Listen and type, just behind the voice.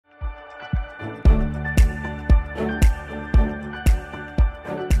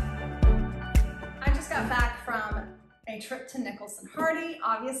a trip to Nicholson Hardy.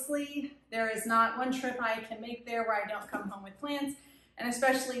 Obviously, there is not one trip I can make there where I don't come home with plants, and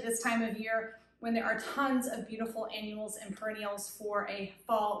especially this time of year when there are tons of beautiful annuals and perennials for a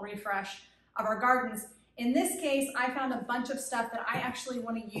fall refresh of our gardens. In this case, I found a bunch of stuff that I actually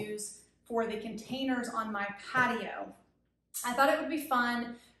want to use for the containers on my patio. I thought it would be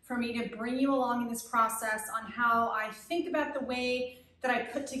fun for me to bring you along in this process on how I think about the way that I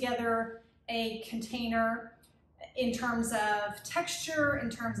put together a container in terms of texture, in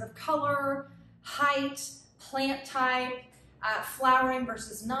terms of color, height, plant type, flowering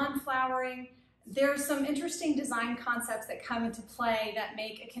versus non-flowering. There's some interesting design concepts that come into play that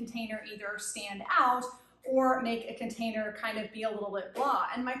make a container either stand out or make a container kind of be a little bit blah.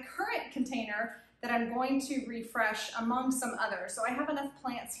 And my current container that I'm going to refresh among some others. So I have enough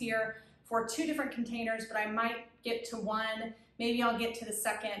plants here for 2 different containers, but I might get to one. Maybe I'll get to the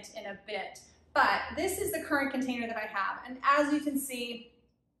second in a bit. But this is the current container that I have. And as you can see,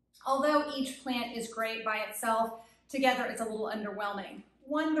 although each plant is great by itself, together it's a little underwhelming.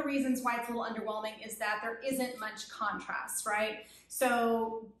 One of the reasons why it's a little underwhelming is that there isn't much contrast, right?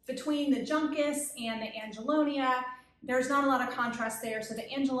 So between the Juncus and the Angelonia, there's not a lot of contrast there, so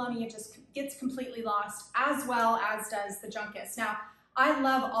the Angelonia just gets completely lost, as well as does the Juncus. Now, I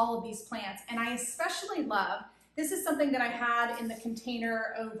love all of these plants, and I especially love, this is something that I had in the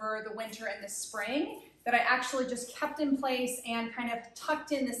container over the winter and the spring that I actually just kept in place and kind of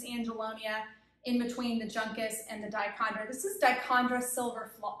tucked in this Angelonia in between the Juncus and the Dichondra. This is Dichondra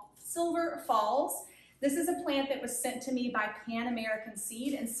Silver Falls. This is a plant that was sent to me by Pan American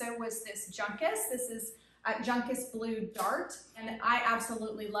Seed, and so was this Juncus. This is Juncus Blue Dart, and I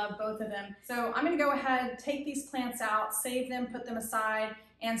absolutely love both of them. So I'm gonna go ahead, take these plants out, save them, put them aside,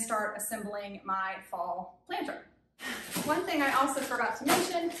 and start assembling my fall planter. One thing I also forgot to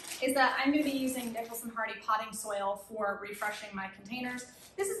mention is that I'm going to be using Nicholson Hardy potting soil for refreshing my containers.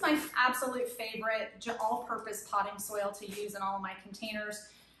 This is my absolute favorite all-purpose potting soil to use in all of my containers,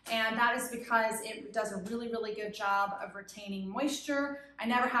 and that is because it does a really, really good job of retaining moisture. I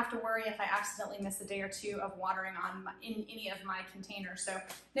never have to worry if I accidentally miss a day or 2 of watering in any of my containers. So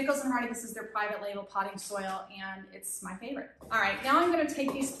Nicholson Hardy, this is their private label potting soil, and it's my favorite. All right, now I'm going to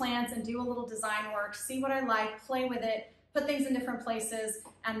take these plants and do a little design work, see what I like, play with it, put things in different places,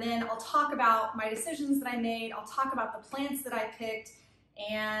 and then I'll talk about my decisions that I made. I'll talk about the plants that I picked,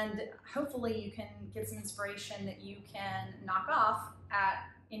 and hopefully you can get some inspiration that you can knock off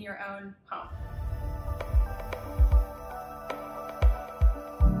in your own home.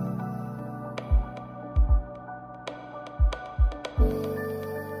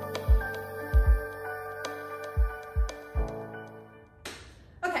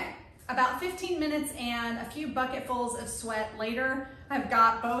 Okay, about 15 minutes and a few bucketfuls of sweat later, I've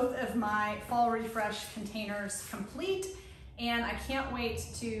got both of my fall refresh containers complete, and I can't wait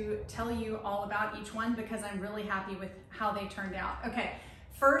to tell you all about each one because I'm really happy with how they turned out. Okay.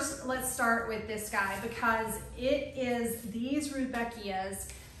 First, let's start with this guy because it is these Rudbeckias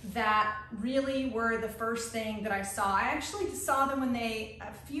that really were the first thing that I saw. I actually saw them when a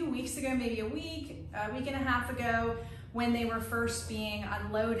few weeks ago, maybe a week and a half ago, when they were first being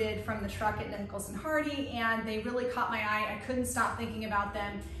unloaded from the truck at Nicholson Hardy, and they really caught my eye. I couldn't stop thinking about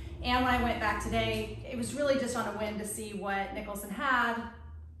them. And when I went back today, it was really just on a whim to see what Nicholson had.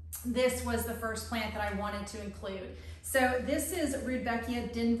 This was the first plant that I wanted to include. So this is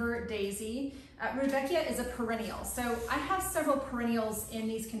Rudbeckia Denver Daisy. Rudbeckia is a perennial. So I have several perennials in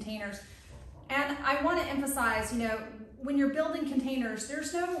these containers. And I want to emphasize, when you're building containers,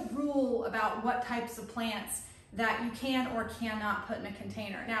 there's no rule about what types of plants that you can or cannot put in a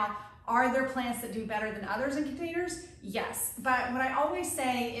container. Now, are there plants that do better than others in containers? Yes. But what I always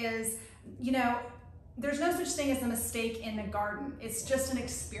say is, there's no such thing as a mistake in the garden. It's just an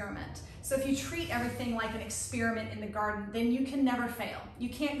experiment. So if you treat everything like an experiment in the garden, then you can never fail. You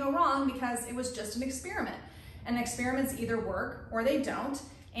can't go wrong because it was just an experiment. And experiments either work or they don't.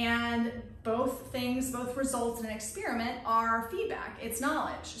 And both results in an experiment are feedback. It's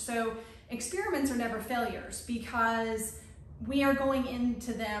knowledge. So experiments are never failures because we are going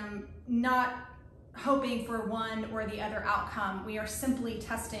into them not hoping for one or the other outcome. We are simply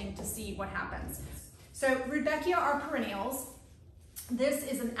testing to see what happens. So Rudbeckia are perennials. This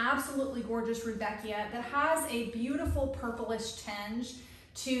is an absolutely gorgeous Rudbeckia that has a beautiful purplish tinge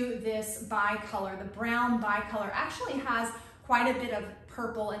to this bicolor. The brown bicolor actually has quite a bit of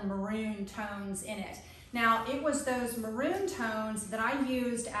purple and maroon tones in it. Now, it was those maroon tones that I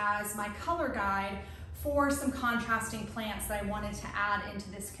used as my color guide for some contrasting plants that I wanted to add into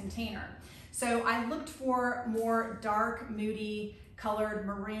this container. So I looked for more dark, moody colored,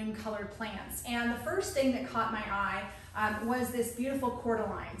 maroon colored plants. And the first thing that caught my eye was this beautiful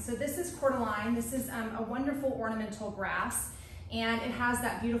cordyline. So this is cordyline. This is a wonderful ornamental grass, and it has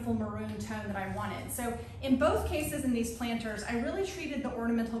that beautiful maroon tone that I wanted. So in both cases in these planters, I really treated the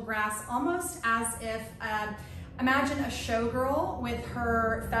ornamental grass almost as if, imagine a showgirl with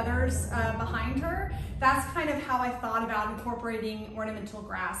her feathers behind her. That's kind of how I thought about incorporating ornamental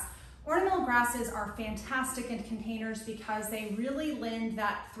grass. Ornamental grasses are fantastic in containers because they really lend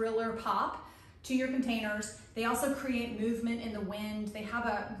that thriller pop to your containers. They also create movement in the wind. They have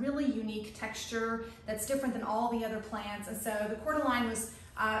a really unique texture that's different than all the other plants. And so the cordyline was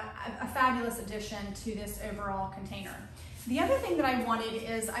a fabulous addition to this overall container. The other thing that I wanted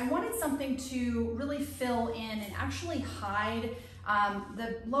is I wanted something to really fill in and actually hide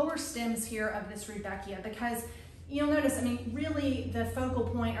the lower stems here of this Rudbeckia, because you'll notice, I mean, really the focal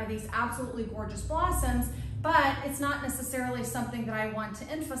point are these absolutely gorgeous blossoms, but it's not necessarily something that I want to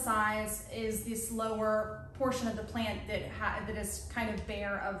emphasize is this lower portion of the plant that is kind of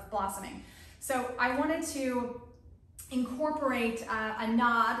bare of blossoming. So I wanted to incorporate a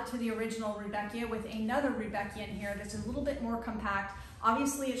nod to the original Rudbeckia with another Rudbeckia in here that's a little bit more compact.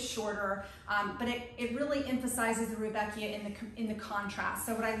 Obviously it's shorter, but it really emphasizes the Rudbeckia in the contrast.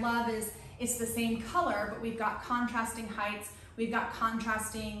 So what I love is it's the same color, but we've got contrasting heights, we've got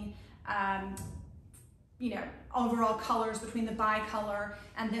contrasting overall colors between the bicolor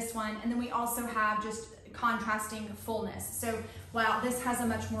and this one, and then we also have just contrasting fullness. So while this has a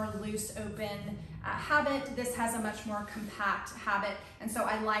much more loose, open habit, this has a much more compact habit, and so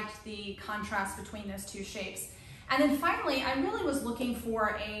I liked the contrast between those two shapes. And then finally, I really was looking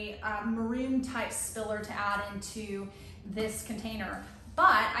for a maroon type spiller to add into this container.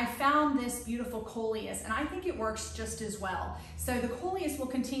 But I found this beautiful coleus, and I think it works just as well. So the coleus will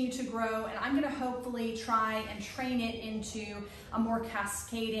continue to grow, and I'm gonna hopefully try and train it into a more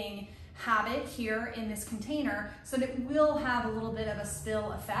cascading habit here in this container so that it will have a little bit of a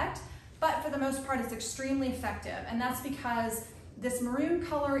spill effect. But for the most part, it's extremely effective, and that's because this maroon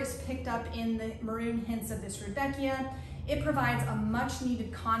color is picked up in the maroon hints of this Rudbeckia. It provides a much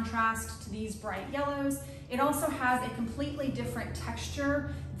needed contrast to these bright yellows. It also has a completely different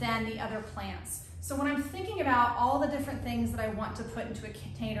texture than the other plants. So when I'm thinking about all the different things that I want to put into a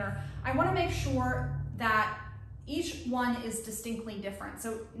container, I want to make sure that each one is distinctly different.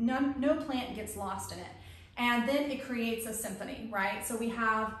 So no plant gets lost in it. And then it creates a symphony, right? So we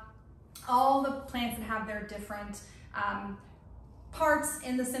have all the plants that have their different parts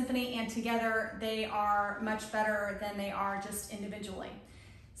in the symphony, and together they are much better than they are just individually.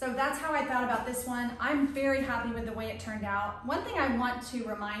 So that's how I thought about this one. I'm very happy with the way it turned out. One thing I want to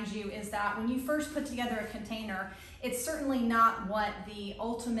remind you is that when you first put together a container, it's certainly not what the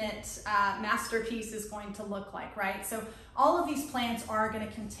ultimate masterpiece is going to look like, right? So all of these plants are going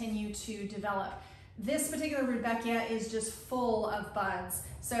to continue to develop. This particular Rudbeckia is just full of buds,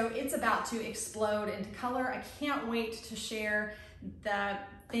 so it's about to explode into color. I can't wait to share the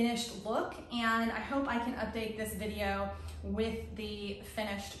finished look, and I hope I can update this video with the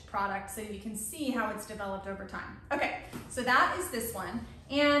finished product so you can see how it's developed over time. Okay, so that is this one,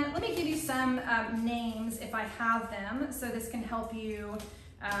 and let me give you some names if I have them, so this can help you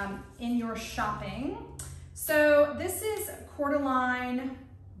in your shopping. So this is Cordyline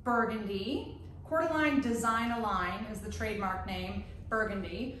Burgundy. Cordyline Design-A-Line is the trademark name,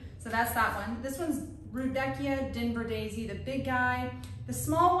 Burgundy. So that's that one. This one's Rudbeckia Denver Daisy, the big guy. The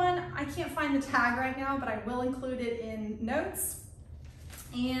small one, I can't find the tag right now, but I will include it in notes.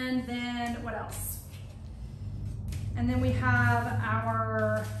 And then what else? And then we have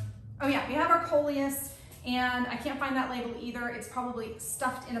our, we have our coleus, and I can't find that label either. It's probably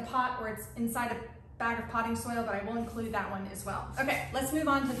stuffed in a pot or it's inside a bag of potting soil, but I will include that one as well. Okay, let's move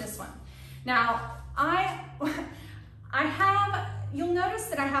on to this one. Now, you'll notice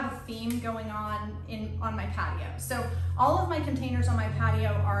that I have a theme going on my patio. So all of my containers on my patio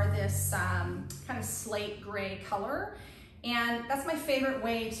are this kind of slate gray color. And that's my favorite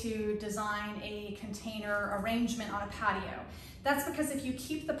way to design a container arrangement on a patio. That's because if you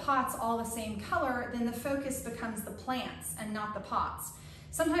keep the pots all the same color, then the focus becomes the plants and not the pots.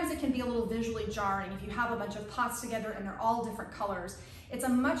 Sometimes it can be a little visually jarring if you have a bunch of pots together and they're all different colors. It's a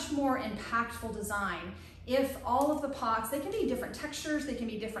much more impactful design if all of the pots, they can be different textures, they can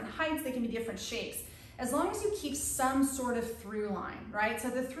be different heights, they can be different shapes, as long as you keep some sort of through line, right? So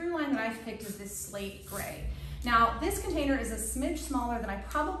the through line that I've picked is this slate gray. Now, this container is a smidge smaller than I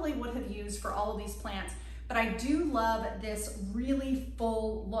probably would have used for all of these plants, but I do love this really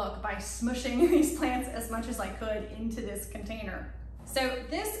full look by smushing these plants as much as I could into this container. So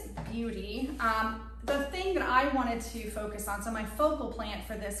this beauty, the thing that I wanted to focus on, so my focal plant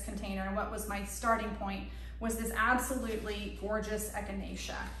for this container and what was my starting point was this absolutely gorgeous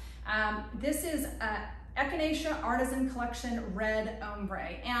echinacea. This is Echinacea Artisan Collection Red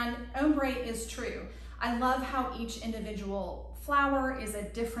Ombre, and ombre is true. I love how each individual flower is a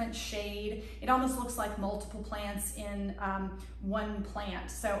different shade. It almost looks like multiple plants in one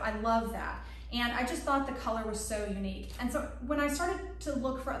plant, so I love that. And I just thought the color was so unique. And so when I started to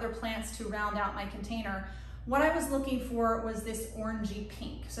look for other plants to round out my container, what I was looking for was this orangey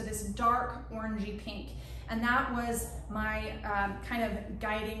pink, so this dark orangey pink. And that was my kind of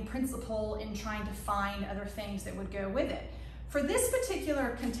guiding principle in trying to find other things that would go with it. For this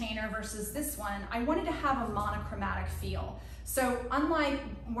particular container versus this one, I wanted to have a monochromatic feel. So unlike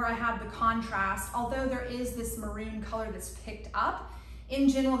where I have the contrast, although there is this maroon color that's picked up, in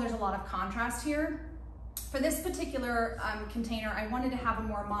general, there's a lot of contrast here. For this particular container, I wanted to have a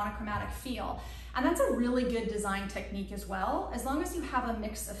more monochromatic feel. And that's a really good design technique as well. As long as you have a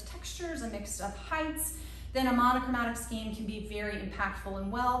mix of textures, a mix of heights, then a monochromatic scheme can be very impactful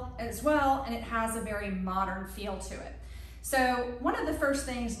and and it has a very modern feel to it. So one of the first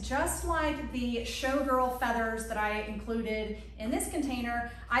things, just like the showgirl feathers that I included in this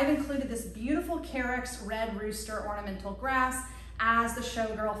container, I've included this beautiful Carex red rooster ornamental grass as the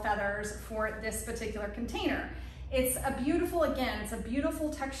showgirl feathers for this particular container. It's a beautiful, again, it's a beautiful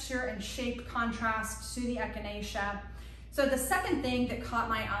texture and shape contrast to the echinacea. So the second thing that caught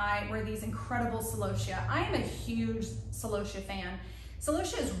my eye were these incredible celosia. I am a huge celosia fan.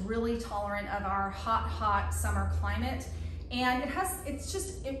 Celosia is really tolerant of our hot summer climate. And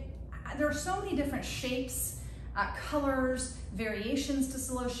there are so many different shapes, colors, variations to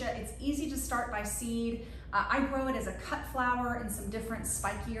celosia. It's easy to start by seed. I grow it as a cut flower in some different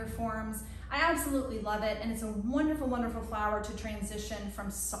spikier forms. I absolutely love it, and it's a wonderful, wonderful flower to transition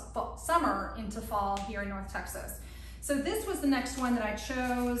from summer into fall here in North Texas. So this was the next one that I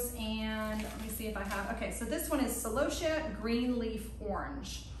chose, and let me see if I have, okay, so this one is Celosia Green Leaf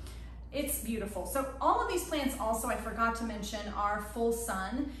Orange. It's beautiful. So all of these plants also, I forgot to mention, are full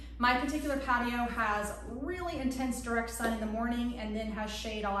sun. My particular patio has really intense direct sun in the morning and then has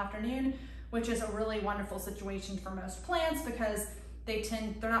shade all afternoon, which is a really wonderful situation for most plants because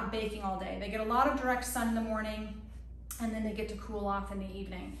they're not baking all day. They get a lot of direct sun in the morning and then they get to cool off in the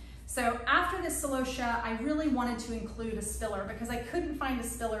evening. So after this celosia, I really wanted to include a spiller because I couldn't find a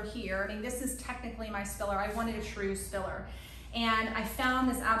spiller here. I mean, this is technically my spiller. I wanted a true spiller. And I found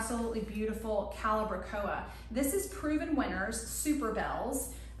this absolutely beautiful Calibrachoa. This is Proven Winners Super Bells.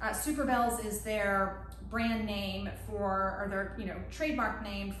 Super Bells is their brand name or their trademark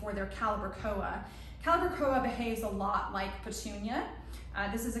name for their Calibrachoa. Calibrachoa behaves a lot like Petunia.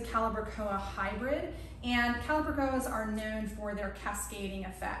 This is a Calibrachoa hybrid, and Calibrachoas are known for their cascading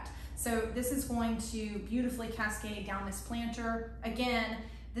effect. So this is going to beautifully cascade down this planter. Again,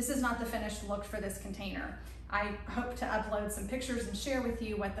 this is not the finished look for this container. I hope to upload some pictures and share with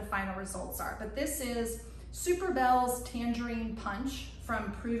you what the final results are. But this is Super Bells Tangerine Punch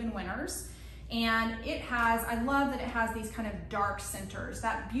from Proven Winners. And I love that it has these kind of dark centers.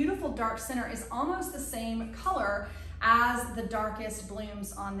 That beautiful dark center is almost the same color as the darkest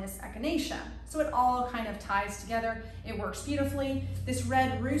blooms on this echinacea. So it all kind of ties together. It works beautifully. This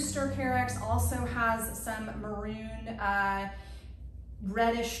red rooster Carex also has some maroon,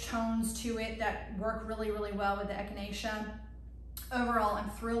 reddish tones to it that work really, really well with the echinacea. Overall, I'm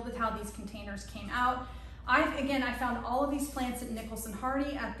thrilled with how these containers came out. I found all of these plants at Nicholson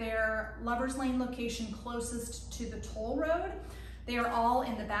Hardy at their Lover's Lane location closest to the toll road. They are all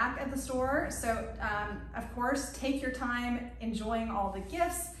in the back of the store. So of course, take your time enjoying all the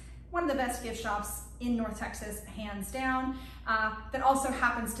gifts. One of the best gift shops in North Texas, hands down, that also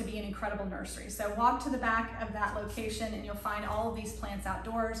happens to be an incredible nursery. So walk to the back of that location and you'll find all of these plants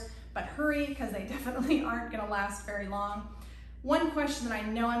outdoors, but hurry because they definitely aren't gonna last very long. One question that I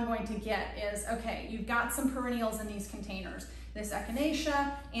know I'm going to get is, okay, you've got some perennials in these containers. This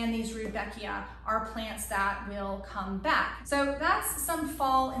echinacea and these rudbeckia are plants that will come back. So that's some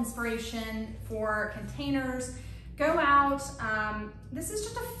fall inspiration for containers. Go out. This is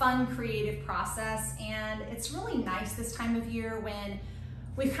just a fun, creative process, and it's really nice this time of year when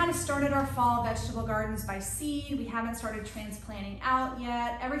we've kind of started our fall vegetable gardens by seed. We haven't started transplanting out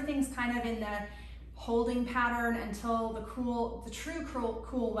yet. Everything's kind of in the holding pattern until the true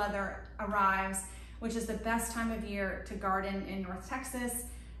cool weather arrives, which is the best time of year to garden in North Texas.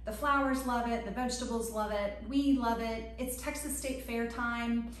 The flowers love it, the vegetables love it, we love it. It's Texas State Fair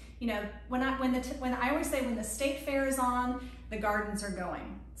time. You know, I always say when the state fair is on, the gardens are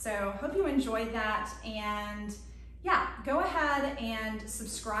going. So hope you enjoyed that, and yeah, go ahead and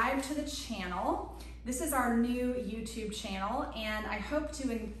subscribe to the channel. This is our new YouTube channel, and I hope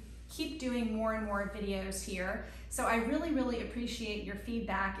to keep doing more and more videos here. So I really, really appreciate your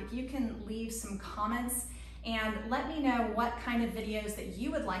feedback. If you can leave some comments and let me know what kind of videos that you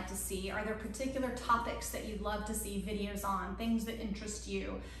would like to see. Are there particular topics that you'd love to see videos on, things that interest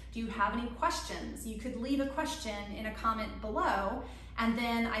you? Do you have any questions? You could leave a question in a comment below, and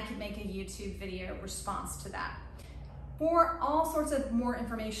then I could make a YouTube video response to that. For all sorts of more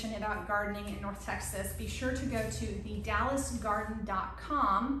information about gardening in North Texas, be sure to go to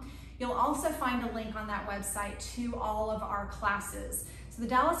thedallasgarden.com. You'll also find a link on that website to all of our classes. So the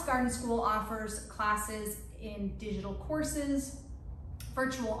Dallas Garden School offers classes in digital courses,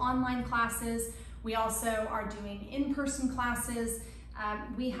 virtual online classes. We also are doing in-person classes.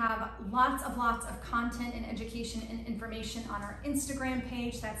 We have lots of content and education and information on our Instagram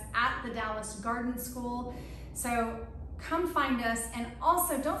page. That's at the Dallas Garden School. So come find us, and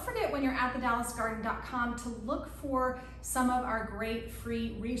also don't forget when you're at thedallasgarden.com to look for some of our great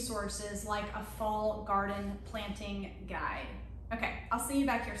free resources like a fall garden planting guide. Okay, I'll see you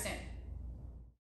back here soon.